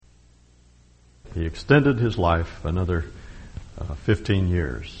He extended his life another 15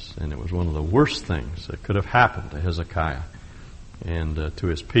 years, and it was one of the worst things that could have happened to Hezekiah and to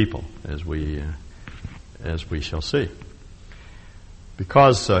his people, as we shall see.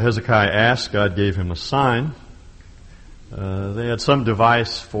 Because Hezekiah asked, God gave him a sign. They had some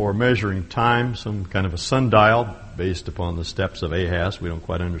device for measuring time, some kind of a sundial based upon the steps of Ahaz. We don't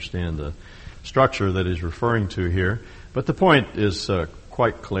quite understand the structure that he's referring to here, but the point is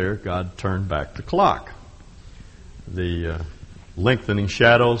quite clear. God turned back the clock. The lengthening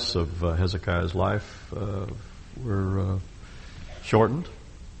shadows of Hezekiah's life were shortened.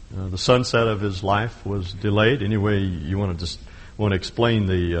 The sunset of his life was delayed. Anyway, you want to explain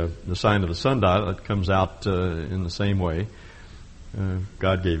the sign of the sundial, it comes out in the same way.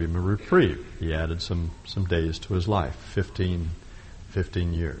 God gave him a reprieve. He added some days to his life, 15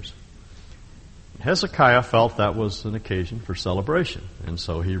 years. Hezekiah felt that was an occasion for celebration, and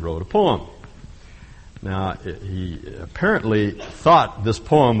so he wrote a poem. Now, he apparently thought this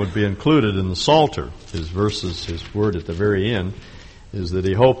poem would be included in the Psalter. His verses, his word at the very end, is that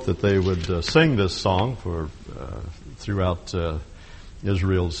he hoped that they would sing this song throughout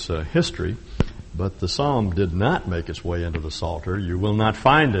Israel's history. But the psalm did not make its way into the Psalter. You will not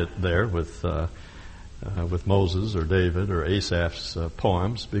find it there with Moses or David or Asaph's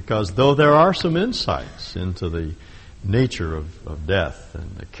poems, because though there are some insights into the nature of death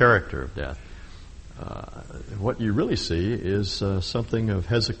and the character of death, what you really see is something of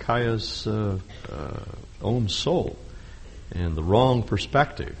Hezekiah's own soul and the wrong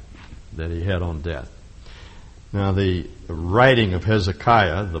perspective that he had on death. Now, the writing of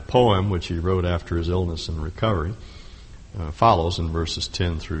Hezekiah, the poem which he wrote after his illness and recovery, follows in verses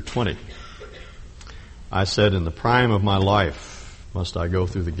 10 through 20. I said, in the prime of my life must I go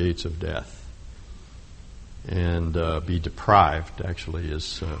through the gates of death and be deprived, actually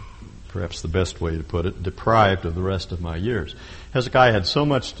is perhaps the best way to put it, deprived of the rest of my years. Hezekiah had so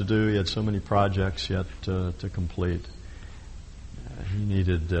much to do. He had so many projects yet to complete. He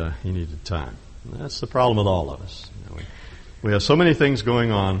needed time. And that's the problem with all of us. We have so many things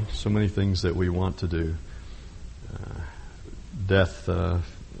going on, so many things that we want to do. Death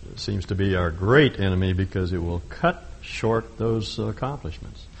seems to be our great enemy because it will cut short those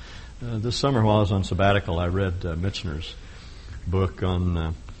accomplishments. This summer while I was on sabbatical, I read Michener's book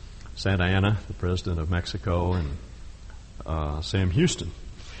on Santa Anna, the president of Mexico, and Sam Houston.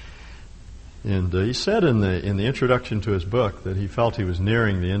 And he said in the introduction to his book that he felt he was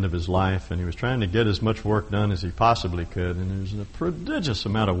nearing the end of his life, and he was trying to get as much work done as he possibly could. And there was a prodigious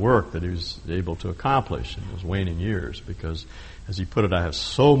amount of work that he was able to accomplish in his waning years because, as he put it, I have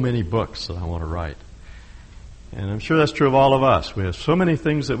so many books that I want to write. And I'm sure that's true of all of us. We have so many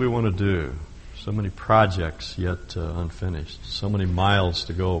things that we want to do, so many projects yet unfinished, so many miles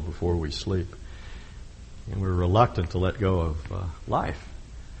to go before we sleep. And we're reluctant to let go of life.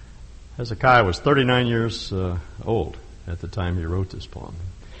 Hezekiah was 39 years old at the time he wrote this poem.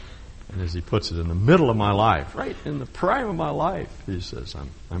 And as he puts it, in the middle of my life, right in the prime of my life, he says,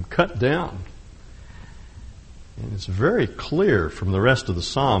 I'm cut down. And it's very clear from the rest of the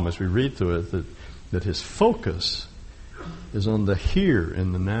psalm as we read through it that his focus is on the here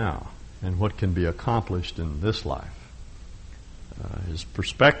and the now and what can be accomplished in this life. His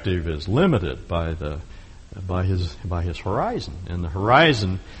perspective is limited by his horizon, and the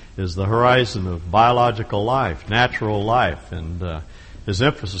horizon is the horizon of biological life, natural life, and his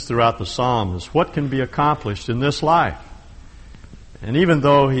emphasis throughout the psalm is what can be accomplished in this life. And even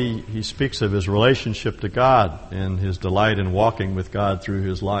though he speaks of his relationship to God and his delight in walking with God through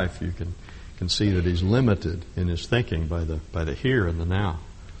his life, you can see that he's limited in his thinking by the here and the now.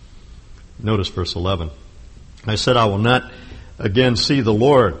 Notice verse 11. I said, I will not again see the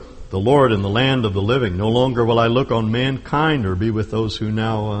Lord in the land of the living. No longer will I look on mankind or be with those who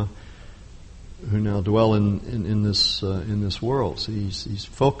now dwell in this world. So he's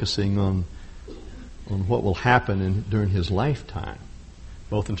focusing on what will happen during his lifetime,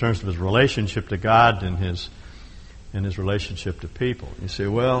 both in terms of his relationship to God and his relationship to people. You say,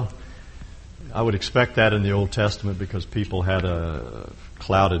 well, I would expect that in the Old Testament because people had a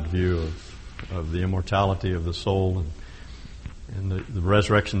clouded view of the immortality of the soul, and the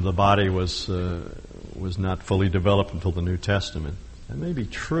resurrection of the body was not fully developed until the New Testament. That may be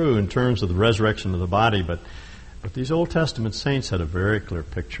true in terms of the resurrection of the body, but these Old Testament saints had a very clear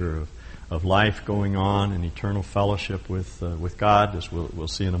picture of life going on in eternal fellowship with God, as we'll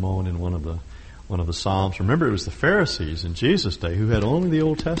see in a moment in one of the Psalms. Remember, it was the Pharisees in Jesus' day who had only the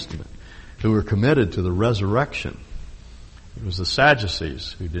Old Testament, who were committed to the resurrection. It was the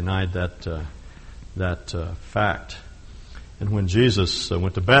Sadducees who denied that fact. And when Jesus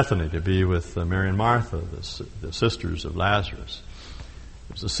went to Bethany to be with Mary and Martha, the sisters of Lazarus,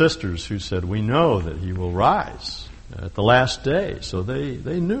 it was the sisters who said, we know that he will rise at the last day. So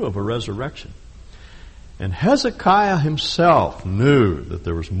they knew of a resurrection. And Hezekiah himself knew that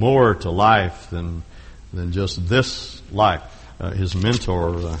there was more to life than just this life. His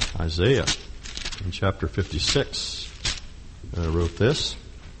mentor, Isaiah, in chapter 56, wrote this.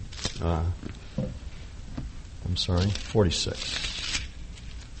 46.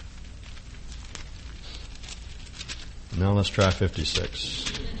 Now let's try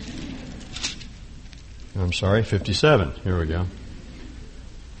 56. 57. Here we go.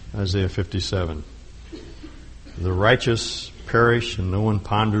 Isaiah 57. The righteous perish and no one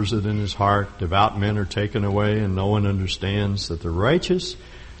ponders it in his heart. Devout men are taken away and no one understands that the righteous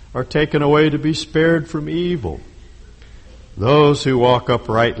are taken away to be spared from evil. Those who walk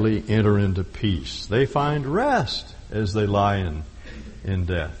uprightly enter into peace. They find rest as they lie in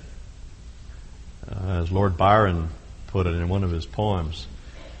death. As Lord Byron put it in one of his poems,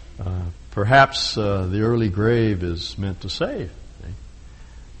 perhaps the early grave is meant to save.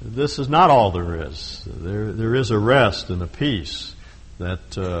 This is not all there is. There is a rest and a peace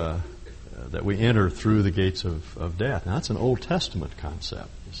that we enter through the gates of death. Now, that's an Old Testament concept,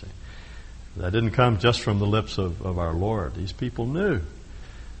 you see. That didn't come just from the lips of our Lord. These people knew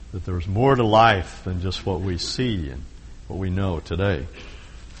that there was more to life than just what we see and what we know today.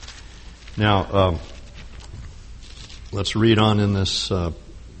 Now, let's read on in this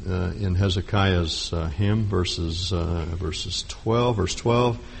in Hezekiah's hymn, verses 12. Verse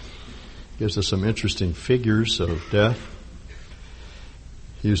 12 gives us some interesting figures of death.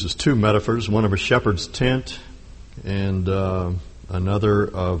 He uses two metaphors, one of a shepherd's tent and another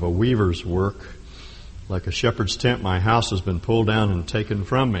of a weaver's work. Like a shepherd's tent, my house has been pulled down and taken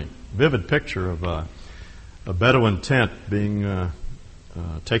from me. Vivid picture of a Bedouin tent being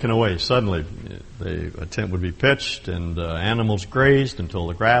taken away suddenly. A tent would be pitched and animals grazed until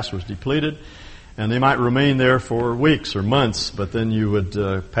the grass was depleted, and they might remain there for weeks or months, but then you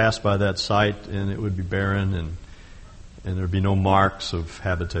would pass by that site and it would be barren and there would be no marks of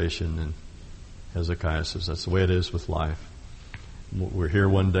habitation. And Hezekiah says that's the way it is with life. We're here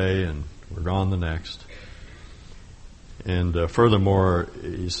one day and we're gone the next. And furthermore,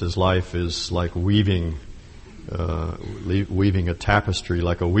 he says life is like weaving a tapestry.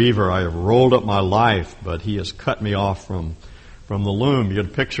 Like a weaver, I have rolled up my life, but he has cut me off from the loom. You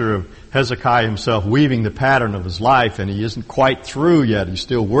get a picture of Hezekiah himself weaving the pattern of his life, and he isn't quite through yet. He's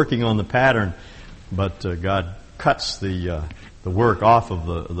still working on the pattern, but God cuts the work off of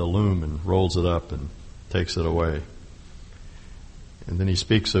the loom and rolls it up and takes it away. And then he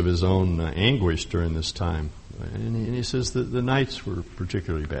speaks of his own anguish during this time. And he says that the nights were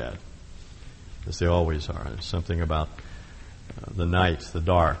particularly bad, as they always are. There's something about the night, the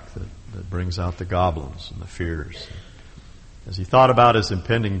dark, that brings out the goblins and the fears. As he thought about his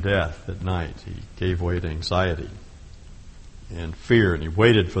impending death at night, he gave way to anxiety and fear, and he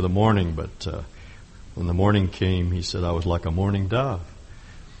waited for the morning, but when the morning came, he said, I was like a mourning dove.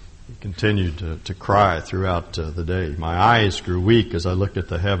 He continued to cry throughout the day. My eyes grew weak as I looked at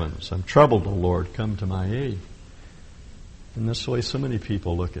the heavens. I'm troubled, O Lord, come to my aid. And this way so many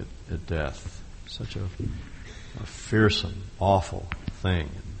people look at death. Such a fearsome, awful thing.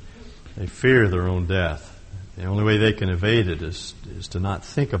 They fear their own death. The only way they can evade it is to not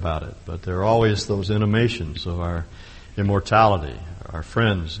think about it. But there are always those intimations of our immortality. Our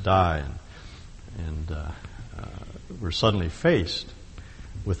friends die, and we're suddenly faced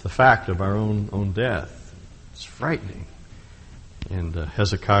with the fact of our own death. It's frightening. And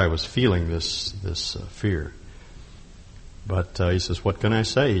Hezekiah was feeling this fear. But he says, what can I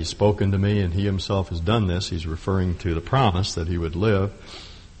say? He's spoken to me and he himself has done this. He's referring to the promise that he would live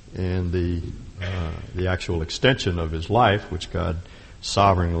and the actual extension of his life, which God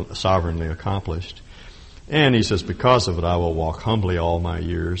sovereignly accomplished. And he says, because of it, I will walk humbly all my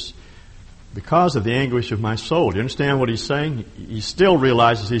years, because of the anguish of my soul. Do you understand what he's saying? He still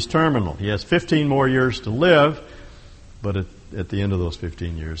realizes he's terminal. He has 15 more years to live, but at the end of those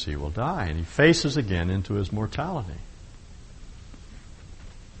 15 years he will die. And he faces again into his mortality.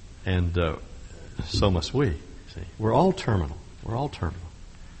 And so must we. See, we're all terminal. We're all terminal.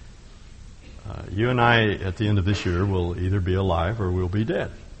 You and I, at the end of this year, will either be alive or we'll be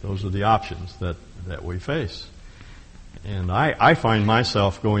dead. Those are the options that we face. And I find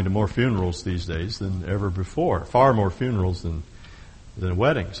myself going to more funerals these days than ever before. Far more funerals than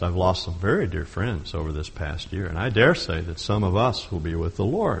weddings. I've lost some very dear friends over this past year, and I dare say that some of us will be with the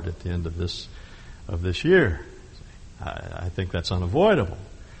Lord at the end of this year. I think that's unavoidable.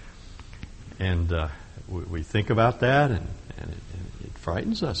 And we think about that, and it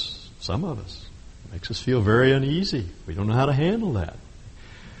frightens us, some of us. It makes us feel very uneasy. We don't know how to handle that.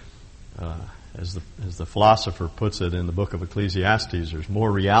 As the philosopher puts it in the book of Ecclesiastes, there's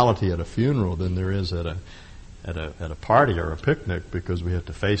more reality at a funeral than there is at a party or a picnic, because we have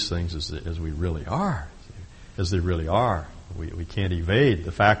to face things as we really are, as they really are. We can't evade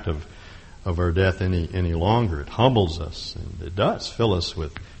the fact of our death any longer. It humbles us, and it does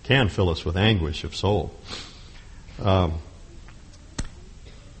can fill us with anguish of soul. Down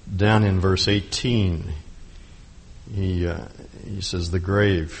in verse 18, he says, the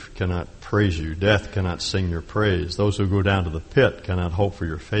grave cannot praise you. Death cannot sing your praise. Those who go down to the pit cannot hope for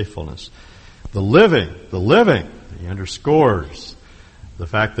your faithfulness. The living, he underscores the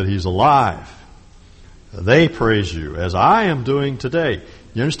fact that he's alive. They praise you as I am doing today.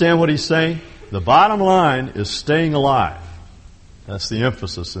 You understand what he's saying? The bottom line is staying alive. That's the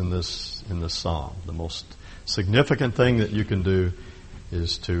emphasis in this psalm. The most significant thing that you can do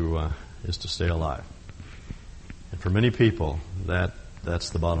is to stay alive. And for many people, that's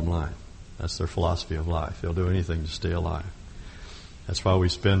the bottom line. That's their philosophy of life. They'll do anything to stay alive. That's why we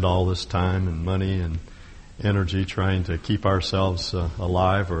spend all this time and money and energy trying to keep ourselves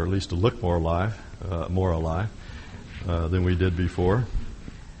alive, or at least to look more alive than we did before.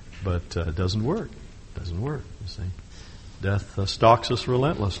 But it doesn't work. It doesn't work, you see. Death stalks us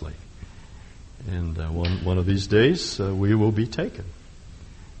relentlessly. And one of these days, we will be taken.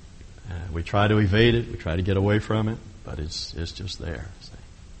 We try to evade it. We try to get away from it. But it's just there. See.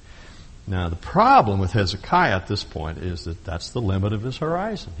 Now, the problem with Hezekiah at this point is that that's the limit of his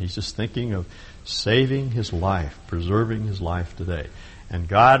horizon. He's just thinking of saving his life, preserving his life today. And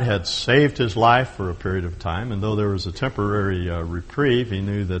God had saved his life for a period of time, and though there was a temporary reprieve, he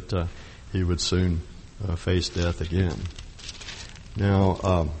knew that he would soon face death again. Now,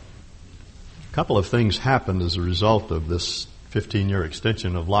 a couple of things happened as a result of this 15-year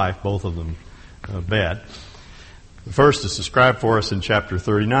extension of life, both of them bad. The first is described for us in chapter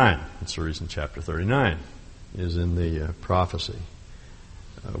 39. That's the reason chapter 39 is in the prophecy.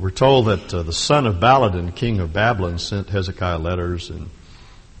 We're told that the son of Baladan, king of Babylon, sent Hezekiah letters and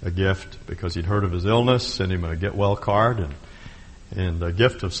a gift because he'd heard of his illness, sent him a get-well card and a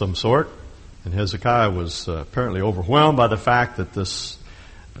gift of some sort. And Hezekiah was apparently overwhelmed by the fact that this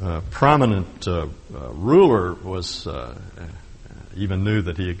prominent ruler was even knew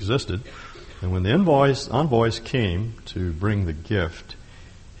that he existed. And when the envoys came to bring the gift,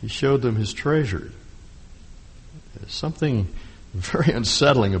 he showed them his treasury. There's something very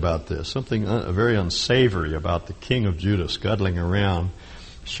unsettling about this, something very unsavory about the king of Judah scuttling around,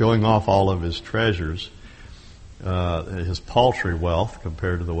 showing off all of his treasures, his paltry wealth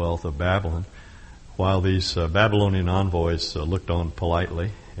compared to the wealth of Babylon, while these Babylonian envoys looked on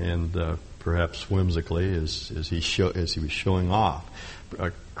politely and perhaps whimsically as he was showing off.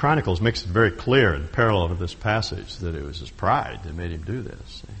 Chronicles makes it very clear in parallel to this passage that it was his pride that made him do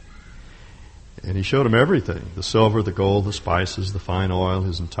this. And he showed him everything, the silver, the gold, the spices, the fine oil,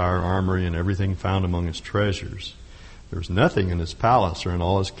 his entire armory, and everything found among his treasures. There was nothing in his palace or in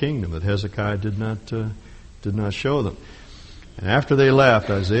all his kingdom that Hezekiah did not show them. And after they left,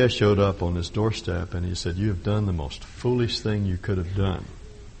 Isaiah showed up on his doorstep, and he said, "You have done the most foolish thing you could have done.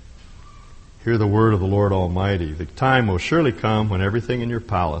 Hear the word of the Lord Almighty. The time will surely come when everything in your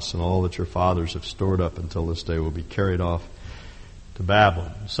palace and all that your fathers have stored up until this day will be carried off to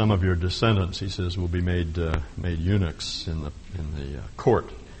Babylon. Some of your descendants," he says, "will be made eunuchs in the court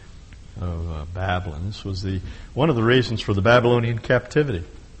of Babylon." This was one of the reasons for the Babylonian captivity.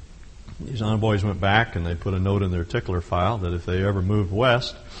 These envoys went back and they put a note in their tickler file that if they ever moved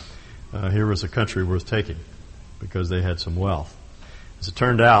west, here was a country worth taking because they had some wealth. As it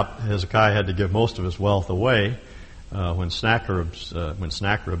turned out, Hezekiah had to give most of his wealth away when Sennacherib,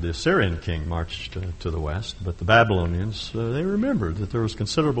 the Assyrian king, marched to the west. But the Babylonians, they remembered that there was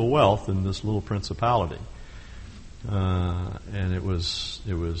considerable wealth in this little principality, and it was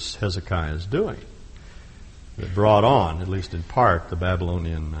Hezekiah's doing that brought on, at least in part, the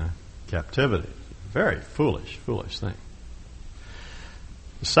Babylonian captivity. Very foolish thing.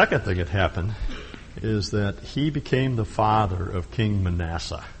 The second thing that happened is that he became the father of King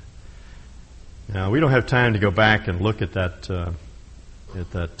Manasseh. Now, we don't have time to go back and look at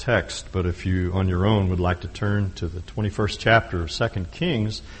that text, but if you, on your own, would like to turn to the 21st chapter of 2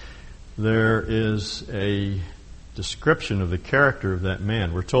 Kings, there is a description of the character of that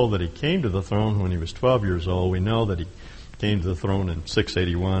man. We're told that he came to the throne when he was 12 years old. We know that he came to the throne in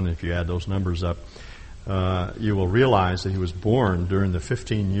 681. If you add those numbers up, you will realize that he was born during the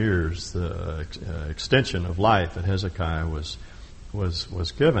 15 years, the extension of life that Hezekiah was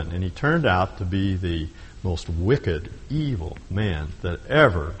was given. And he turned out to be the most wicked, evil man that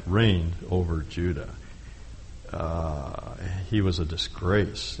ever reigned over Judah. He was a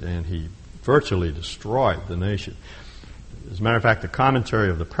disgrace, and he virtually destroyed the nation. As a matter of fact, the commentary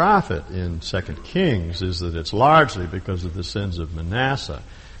of the prophet in 2 Kings is that it's largely because of the sins of Manasseh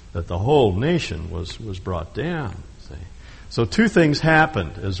that the whole nation was brought down. See? So two things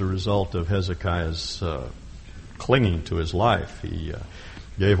happened as a result of Hezekiah's clinging to his life. He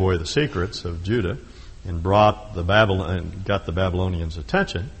gave away the secrets of Judah and got the Babylonians'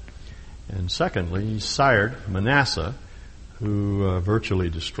 attention. And secondly, he sired Manasseh, who virtually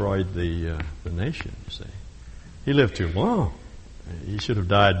destroyed the nation. You see, he lived too long. He should have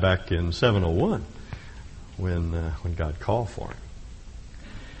died back in 701 when God called for him.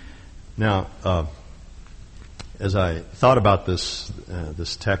 Now, as I thought about this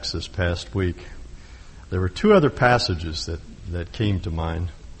text this past week, there were two other passages that came to mind,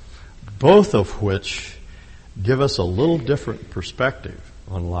 both of which give us a little different perspective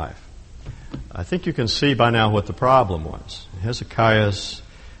on life. I think you can see by now what the problem was. Hezekiah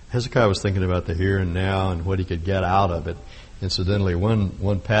was thinking about the here and now and what he could get out of it. Incidentally,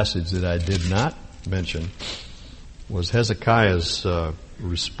 one passage that I did not mention was Hezekiah's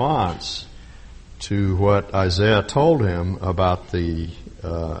response to what Isaiah told him about the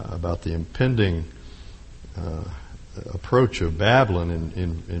impending approach of Babylon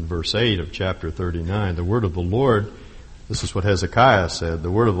in verse 8 of chapter 39. The word of the Lord, this is what Hezekiah said,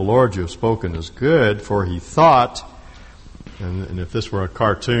 the word of the Lord you have spoken is good, for he thought, and if this were a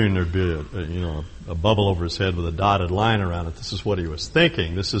cartoon, there'd be a bubble over his head with a dotted line around it. This is what he was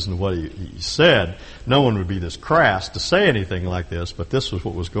thinking. This isn't what he said. No one would be this crass to say anything like this, but this was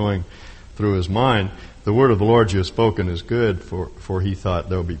what was going through his mind. The word of the Lord you have spoken is good, for he thought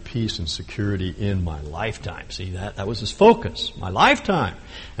there will be peace and security in my lifetime. See, that was his focus, my lifetime.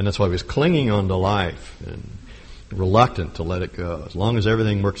 And that's why he was clinging on to life and reluctant to let it go. As long as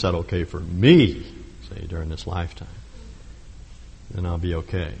everything works out okay for me, say, during this lifetime, then I'll be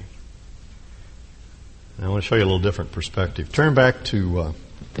okay. And I want to show you a little different perspective. Turn back to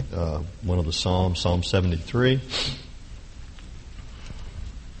one of the Psalms, Psalm 73.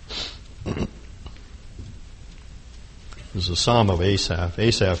 This is a psalm of Asaph.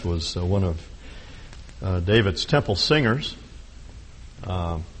 Asaph was one of David's temple singers.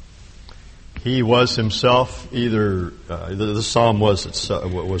 He was himself either the psalm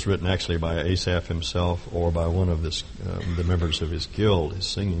was written actually by Asaph himself or by one of the members of his guild, his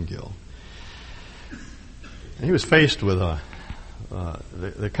singing guild. And he was faced with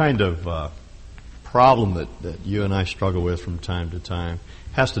the kind of problem that you and I struggle with from time to time.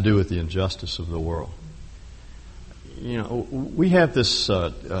 It has to do with the injustice of the world. You know, we have this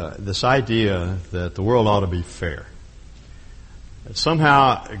idea that the world ought to be fair. That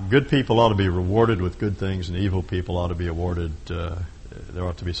somehow good people ought to be rewarded with good things and evil people ought to be awarded, there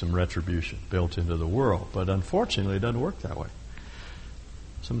ought to be some retribution built into the world. But unfortunately, it doesn't work that way.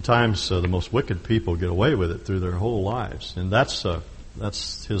 Sometimes the most wicked people get away with it through their whole lives. And that's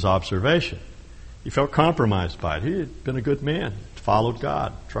his observation. He felt compromised by it. He had been a good man, followed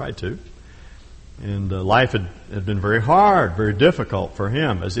God, tried to. And life had been very hard, very difficult for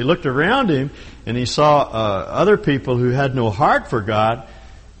him. As he looked around him and he saw other people who had no heart for God,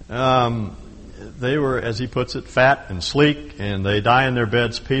 they were, as he puts it, fat and sleek, and they die in their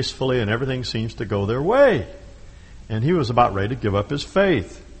beds peacefully, and everything seems to go their way. And he was about ready to give up his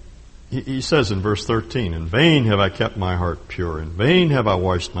faith. He says in verse 13, "In vain have I kept my heart pure. In vain have I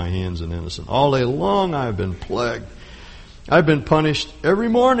washed my hands in innocence. All day long I have been plagued. I've been punished every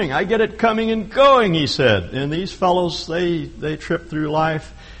morning. I get it coming and going," he said. And these fellows, they trip through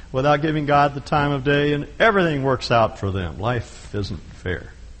life without giving God the time of day, and everything works out for them. Life isn't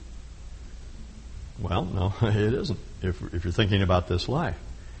fair. Well, no, it isn't, if you're thinking about this life.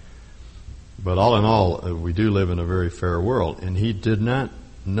 But all in all, we do live in a very fair world. And he did not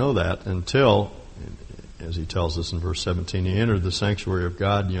know that until, as he tells us in verse 17, he entered the sanctuary of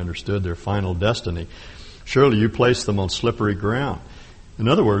God and he understood their final destiny. Surely you placed them on slippery ground. In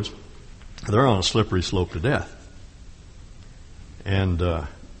other words, they're on a slippery slope to death. And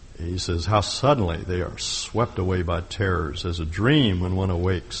he says, how suddenly they are swept away by terrors, as a dream when one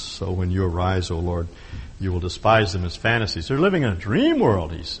awakes. So when you arise, O Lord, you will despise them as fantasies. They're living in a dream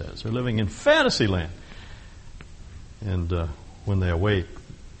world, he says. They're living in fantasy land. And when they awake,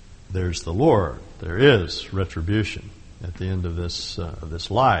 there's the Lord. There is retribution at the end of this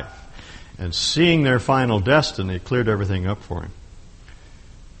life. And seeing their final destiny cleared everything up for him.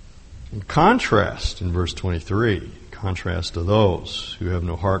 In contrast, in verse 23, contrast to those who have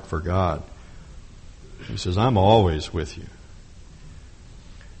no heart for God, he says, I'm always with you.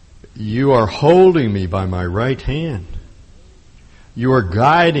 You are holding me by my right hand. You are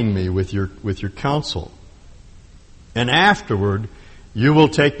guiding me with your counsel. And afterward, you will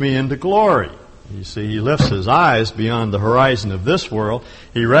take me into glory. You see, he lifts his eyes beyond the horizon of this world.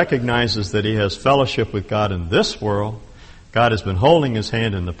 He recognizes that he has fellowship with God in this world. God has been holding his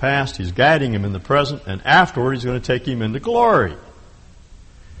hand in the past. He's guiding him in the present. And afterward, he's going to take him into glory.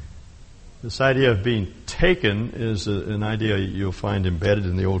 This idea of being taken is an idea you'll find embedded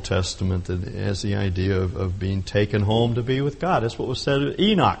in the Old Testament as the idea of being taken home to be with God. That's what was said of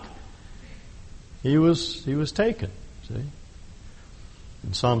Enoch. He was taken. See?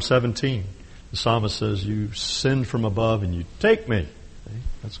 In Psalm 17, the psalmist says, you send from above and you take me. See?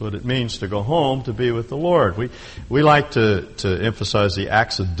 That's what it means to go home to be with the Lord. We like to emphasize the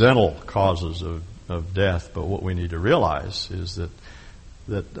accidental causes of death, but what we need to realize is that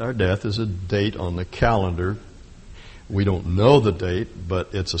our death is a date on the calendar. We don't know the date,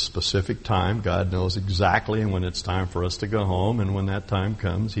 but it's a specific time. God knows exactly when it's time for us to go home, and when that time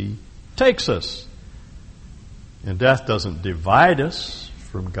comes, He takes us. And death doesn't divide us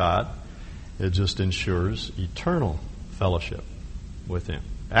from God. It just ensures eternal fellowship with Him.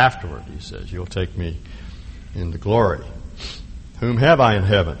 Afterward, He says, you'll take me into glory. Whom have I in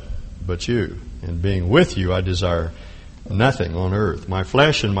heaven but you? And being with you, I desire nothing on earth. My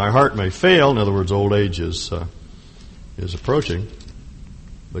flesh and my heart may fail. In other words, old age is approaching.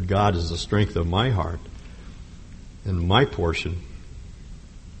 But God is the strength of my heart and my portion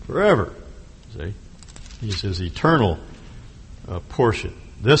forever. See? He's His eternal portion.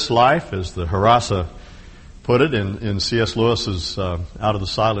 This life, as the Harassa put it in C.S. Lewis's Out of the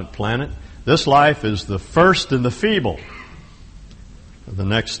Silent Planet, this life is the first and the feeble. The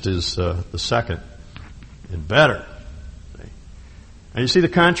next is the second and better. And you see the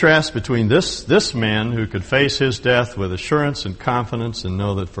contrast between this man who could face his death with assurance and confidence and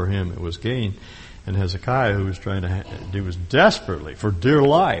know that for him it was gain, and Hezekiah who was he was desperately, for dear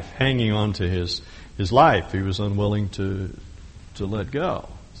life, hanging on to his life. He was unwilling to let go,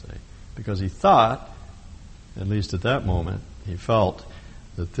 see, because he thought, at least at that moment, he felt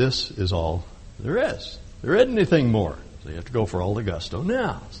that this is all there is. There isn't anything more. So you have to go for all the gusto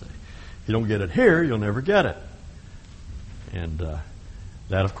now. See. If you don't get it here, you'll never get it. And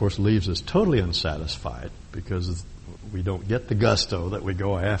that, of course, leaves us totally unsatisfied because we don't get the gusto that we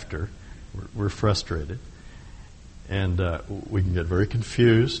go after. We're frustrated. And we can get very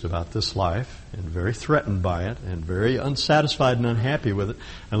confused about this life and very threatened by it and very unsatisfied and unhappy with it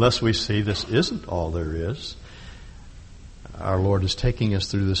unless we see this isn't all there is. Our Lord is taking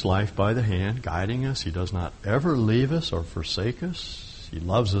us through this life by the hand, guiding us. He does not ever leave us or forsake us. He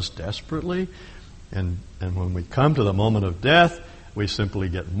loves us desperately. And when we come to the moment of death, we simply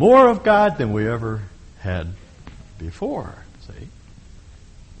get more of God than we ever had before. See?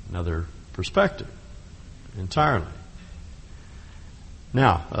 Another perspective entirely.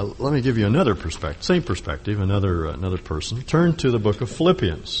 Now, let me give you another perspective, same perspective, another person. Turn to the book of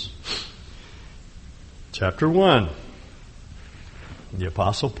Philippians, chapter 1. The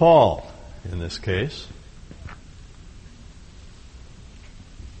Apostle Paul, in this case.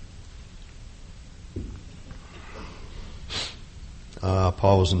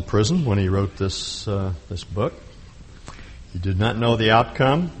 Paul was in prison when he wrote this book. He did not know the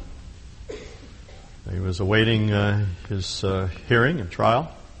outcome. He was awaiting his hearing and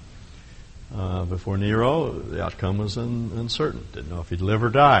trial before Nero. The outcome was uncertain. Didn't know if he'd live or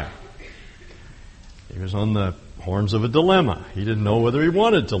die. He was on the horns of a dilemma. He didn't know whether he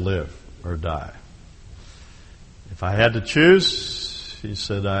wanted to live or die. If I had to choose, he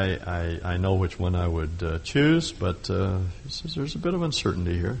said, I know which one I would choose, but he says there's a bit of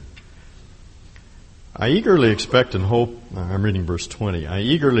uncertainty here. I eagerly expect and hope, I'm reading verse 20, I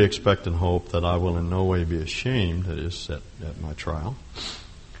eagerly expect and hope that I will in no way be ashamed, that is, at my trial,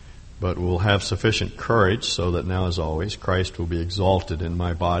 but will have sufficient courage so that now as always Christ will be exalted in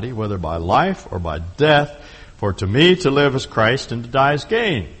my body, whether by life or by death, for to me to live is Christ and to die is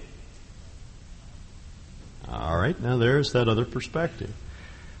gain. All right, now there's that other perspective.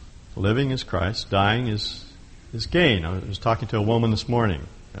 Living is Christ, dying is gain. I was talking to a woman this morning,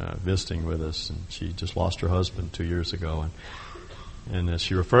 visiting with us, and she just lost her husband 2 years ago. And as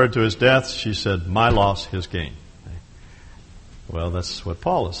she referred to his death, she said, my loss, his gain. Well, that's what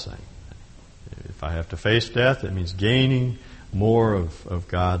Paul is saying. If I have to face death, it means gaining more of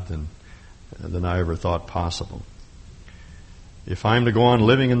God than I ever thought possible. If I am to go on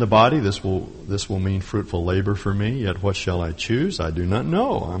living in the body, this will mean fruitful labor for me. Yet what shall I choose? I do not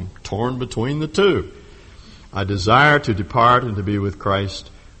know. I'm torn between the two. I desire to depart and to be with Christ,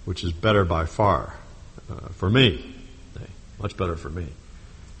 which is better by far for me. Much better for me.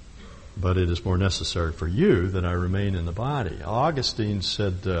 but it is more necessary for you that I remain in the body. Augustine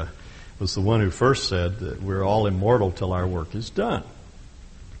said, was the one who first said that we're all immortal till our work is done.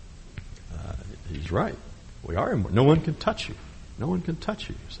 He's right. We are immortal. No one can touch you. No one can touch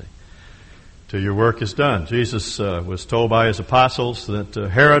you, you see, till your work is done. Jesus was told by his apostles that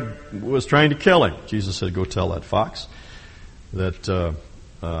Herod was trying to kill him. Jesus said, go tell that fox that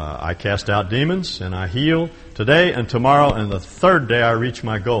I cast out demons and I heal today and tomorrow, and the third day I reach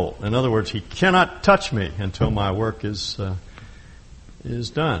my goal. In other words, he cannot touch me until my work is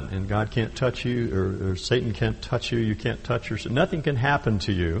done. And God can't touch you, or Satan can't touch you. You can't touch yourself. Nothing can happen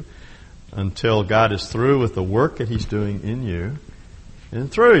to you until God is through with the work that he's doing in you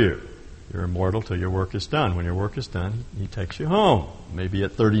and through you. You're immortal till your work is done. When your work is done, he takes you home. Maybe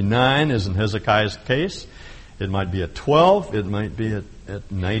at 39, as in Hezekiah's case. It might be at 12. It might be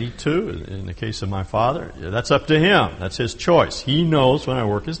at 92, in the case of my father. That's up to him. That's his choice. He knows when our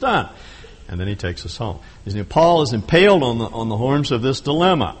work is done. And then he takes us home. Paul is impaled on the horns of this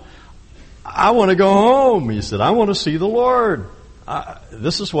dilemma. I want to go home, he said. I want to see the Lord.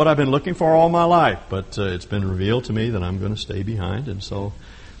 This is what I've been looking for all my life, but it's been revealed to me that I'm going to stay behind, and so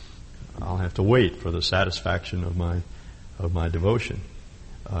I'll have to wait for the satisfaction of my devotion.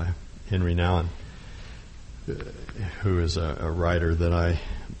 Henry Nouwen, who is a writer that I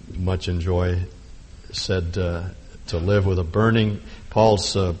much enjoy, said to live with a burning,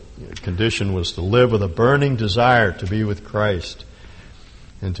 Paul's condition was to live with a burning desire to be with Christ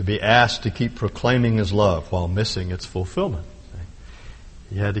and to be asked to keep proclaiming his love while missing its fulfillment.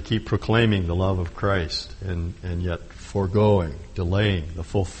 He had to keep proclaiming the love of Christ and yet foregoing, delaying the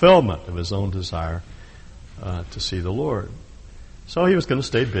fulfillment of his own desire to see the Lord. So he was going to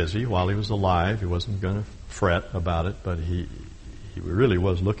stay busy while he was alive. He wasn't going to fret about it, but he really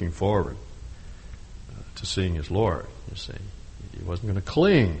was looking forward to seeing his Lord, you see. He wasn't going to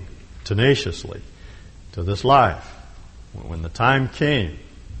cling tenaciously to this life. When the time came,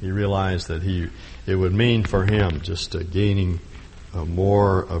 he realized that it would mean for him just gaining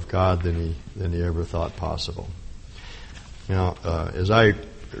more of God than he ever thought possible. Now, as I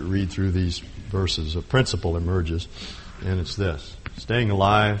read through these verses, a principle emerges, and it's this: staying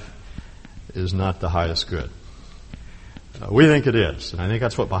alive is not the highest good. We think it is, and I think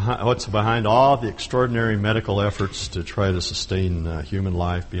that's what's behind all the extraordinary medical efforts to try to sustain human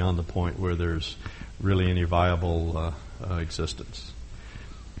life beyond the point where there's really any viable existence.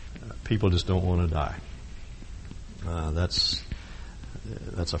 People just don't want to die.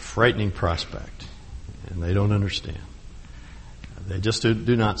 That's a frightening prospect, and they don't understand. They just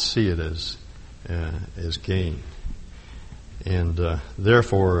do not see it as gain. And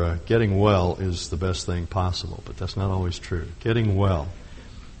therefore, getting well is the best thing possible, but that's not always true. Getting well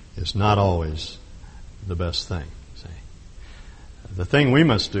is not always the best thing. See? The thing we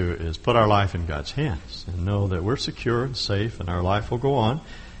must do is put our life in God's hands and know that we're secure and safe, and our life will go on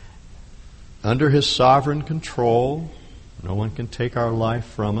under his sovereign control. No one can take our life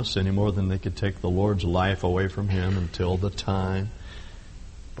from us any more than they could take the Lord's life away from him until the time.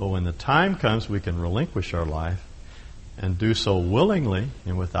 But when the time comes, we can relinquish our life and do so willingly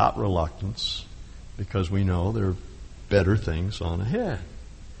and without reluctance, because we know there are better things on ahead.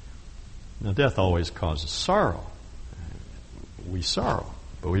 Now, death always causes sorrow. We sorrow,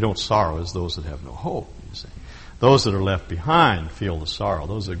 but we don't sorrow as those that have no hope, you see. Those that are left behind feel the sorrow.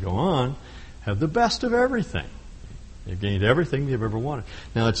 Those that go on have the best of everything. They've gained everything they've ever wanted.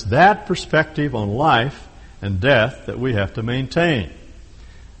 Now, it's that perspective on life and death that we have to maintain.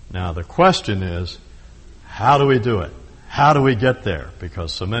 Now, the question is, how do we do it? How do we get there?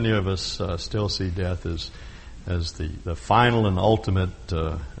 Because so many of us still see death as the final and ultimate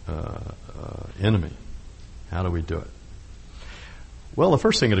enemy. How do we do it? Well, the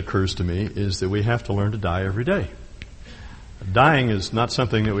first thing that occurs to me is that we have to learn to die every day. Dying is not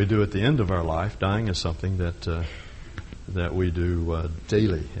something that we do at the end of our life. Dying is something that we do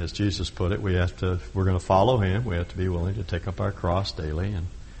daily. As Jesus put it, if we're going to follow him, we have to be willing to take up our cross daily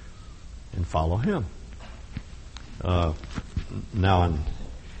and follow him. Now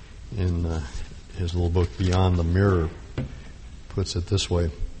in his little book, Beyond the Mirror, puts it this way: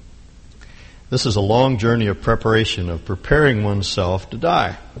 this is a long journey of preparation, of preparing oneself to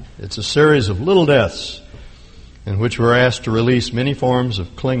die. It's a series of little deaths in which we're asked to release many forms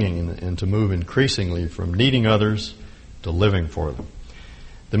of clinging and to move increasingly from needing others to living for them.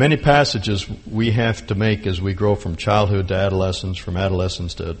 The many passages we have to make as we grow from childhood to adolescence, from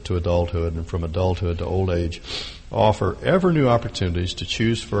adolescence to adulthood, and from adulthood to old age offer ever new opportunities to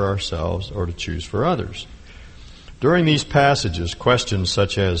choose for ourselves or to choose for others. During these passages, questions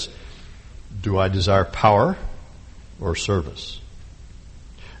such as, do I desire power or service?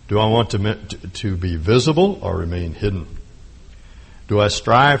 Do I want to be visible or remain hidden? Do I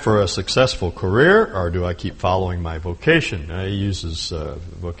strive for a successful career, or do I keep following my vocation? Now, he uses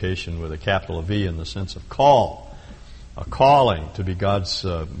vocation with a capital V in the sense of call, a calling to be God's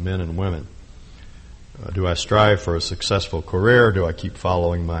men and women. Do I strive for a successful career, or do I keep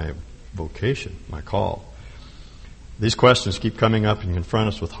following my vocation, my call? These questions keep coming up and confront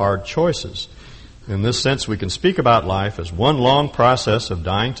us with hard choices. In this sense, we can speak about life as one long process of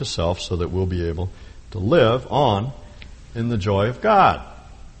dying to self so that we'll be able to live on in the joy of God.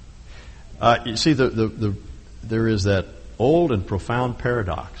 You see, there is that old and profound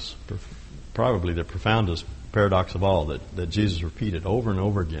paradox, probably the profoundest paradox of all, that Jesus repeated over and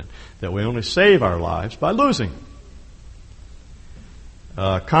over again, that we only save our lives by losing.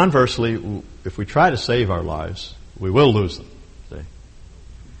 Conversely, if we try to save our lives, we will lose them.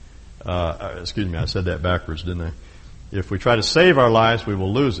 Excuse me, I said that backwards, didn't I? If we try to save our lives, we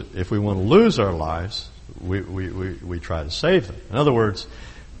will lose it. If we want to lose our lives, we try to save them. In other words,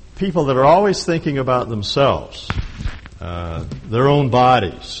 people that are always thinking about themselves, their own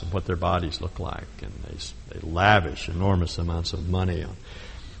bodies, what their bodies look like, and they lavish enormous amounts of money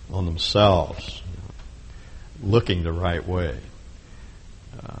on themselves, looking the right way,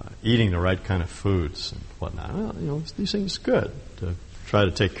 eating the right kind of foods and whatnot. Well, these things are good to try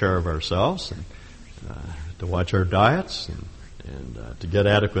to take care of ourselves and to watch our diets and to get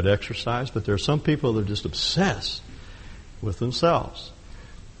adequate exercise. But there are some people that are just obsessed with themselves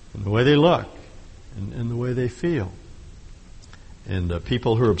and the way they look and the way they feel. And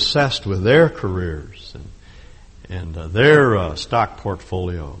people who are obsessed with their careers and their stock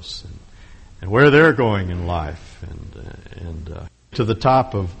portfolios and where they're going in life and to the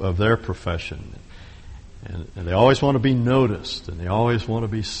top of their profession. And they always want to be noticed, and they always want to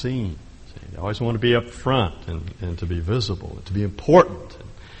be seen. They always want to be up front and to be visible, and to be important,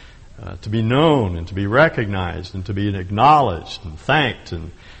 and to be known, and to be recognized, and to be acknowledged and thanked.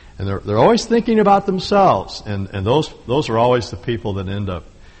 And they're always thinking about themselves. And those are always the people that end up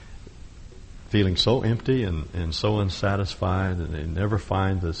feeling so empty and so unsatisfied, and they never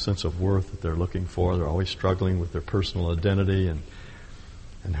find the sense of worth that they're looking for. They're always struggling with their personal identity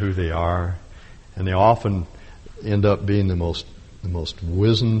and who they are. And they often end up being the most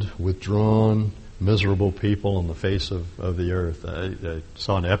wizened, withdrawn, miserable people on the face of the earth. I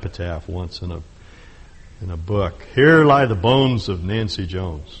saw an epitaph once in a book. Here lie the bones of Nancy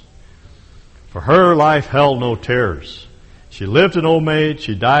Jones. For her life held no terrors. She lived an old maid,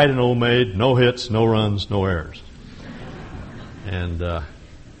 she died an old maid, no hits, no runs, no errors. And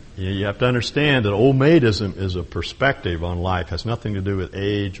you have to understand that old maidism is a perspective on life. It has nothing to do with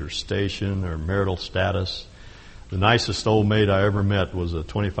age or station or marital status. The nicest old maid I ever met was a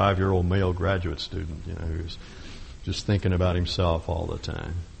 25-year-old male graduate student, who was just thinking about himself all the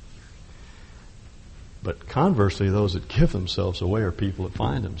time. But conversely, those that give themselves away are people that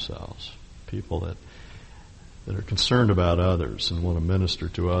find themselves, people that are concerned about others and want to minister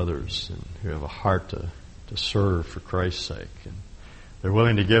to others and who have a heart to serve for Christ's sake. And they're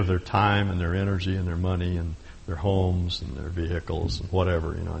willing to give their time and their energy and their money and their homes and their vehicles and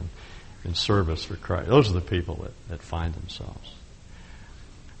whatever, in service for Christ. Those are the people that find themselves.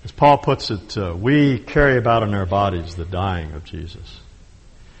 As Paul puts it, we carry about in our bodies the dying of Jesus.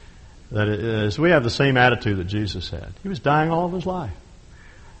 That is, we have the same attitude that Jesus had. He was dying all of his life.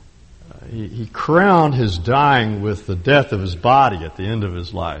 He crowned his dying with the death of his body at the end of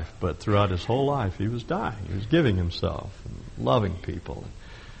his life, but throughout his whole life he was dying. He was giving himself and loving people and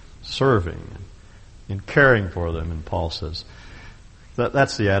serving and caring for them. And Paul says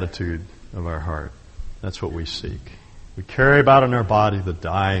that's the attitude of our heart. That's what we seek. We carry about in our body the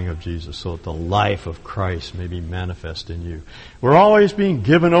dying of Jesus so that the life of Christ may be manifest in you. We're always being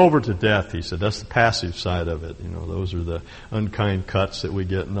given over to death, he said. That's the passive side of it. Those are the unkind cuts that we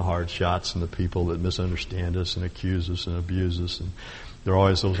get and the hard shots and the people that misunderstand us and accuse us and abuse us. And there are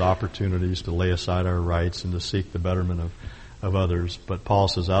always those opportunities to lay aside our rights and to seek the betterment of others. But Paul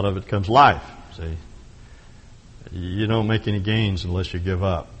says out of it comes life. See? You don't make any gains unless you give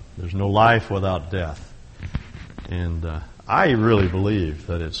up. There's no life without death. And I really believe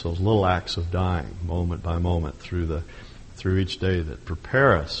that it's those little acts of dying, moment by moment, through each day that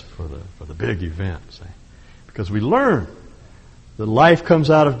prepare us for the big event. See? Because we learn that life comes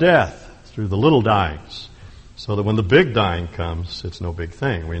out of death through the little dyings, so that when the big dying comes, it's no big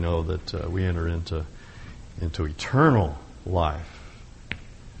thing. We know that we enter into eternal life,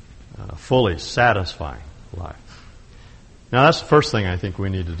 fully satisfying life. Now, that's the first thing I think we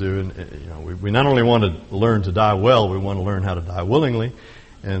need to do. And we not only want to learn to die well, we want to learn how to die willingly.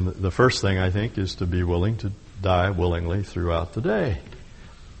 And the first thing, I think, is to be willing to die willingly throughout the day.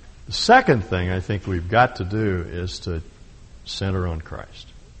 The second thing I think we've got to do is to center on Christ.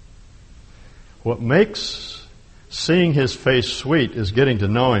 What makes seeing His face sweet is getting to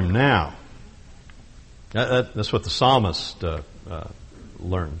know Him now. That's what the psalmist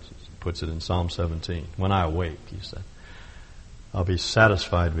learns, puts it in Psalm 17. When I awake, he said, I'll be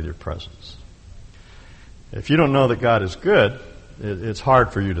satisfied with your presence. If you don't know that God is good, it's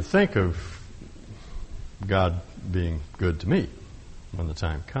hard for you to think of God being good to me when the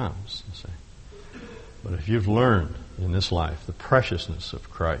time comes. You see. But if you've learned in this life the preciousness of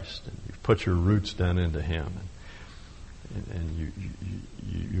Christ, and you've put your roots down into Him, and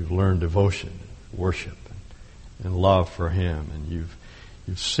you've learned devotion, worship, and love for Him, and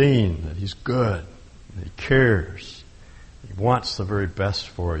you've seen that He's good, and He cares, He wants the very best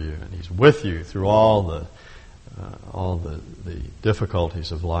for you, and He's with you through all the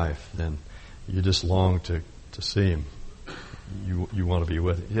difficulties of life, then you just long to see Him. You want to be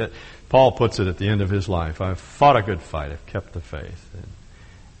with Him. Yet, Paul puts it at the end of his life, I've fought a good fight, I've kept the faith. And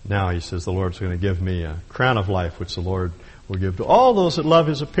now he says the Lord's going to give me a crown of life, which the Lord will give to all those that love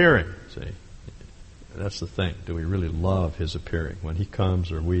His appearing. See, that's the thing. Do we really love His appearing when He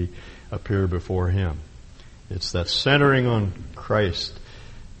comes or we appear before Him? It's that centering on Christ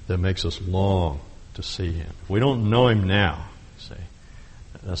that makes us long to see Him. If we don't know Him now, see,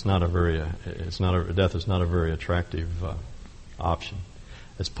 that's not a very. Death is not a very attractive option.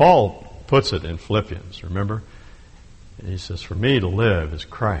 As Paul puts it in Philippians, remember, he says, "For me to live is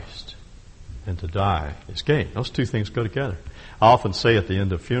Christ, and to die is gain." Those two things go together. I often say at the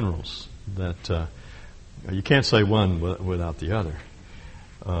end of funerals that you can't say one without the other.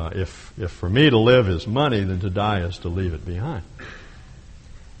 If for me to live is money, then to die is to leave it behind.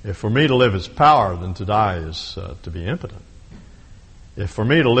 If for me to live is power, then to die is to be impotent. If for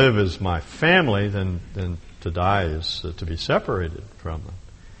me to live is my family, then to die is to be separated from them.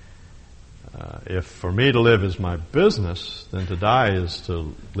 If for me to live is my business, then to die is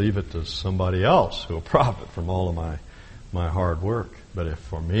to leave it to somebody else who will profit from all of my hard work. But if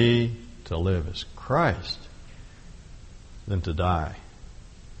for me to live is Christ, then to die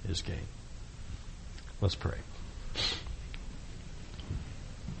is gain. Let's pray.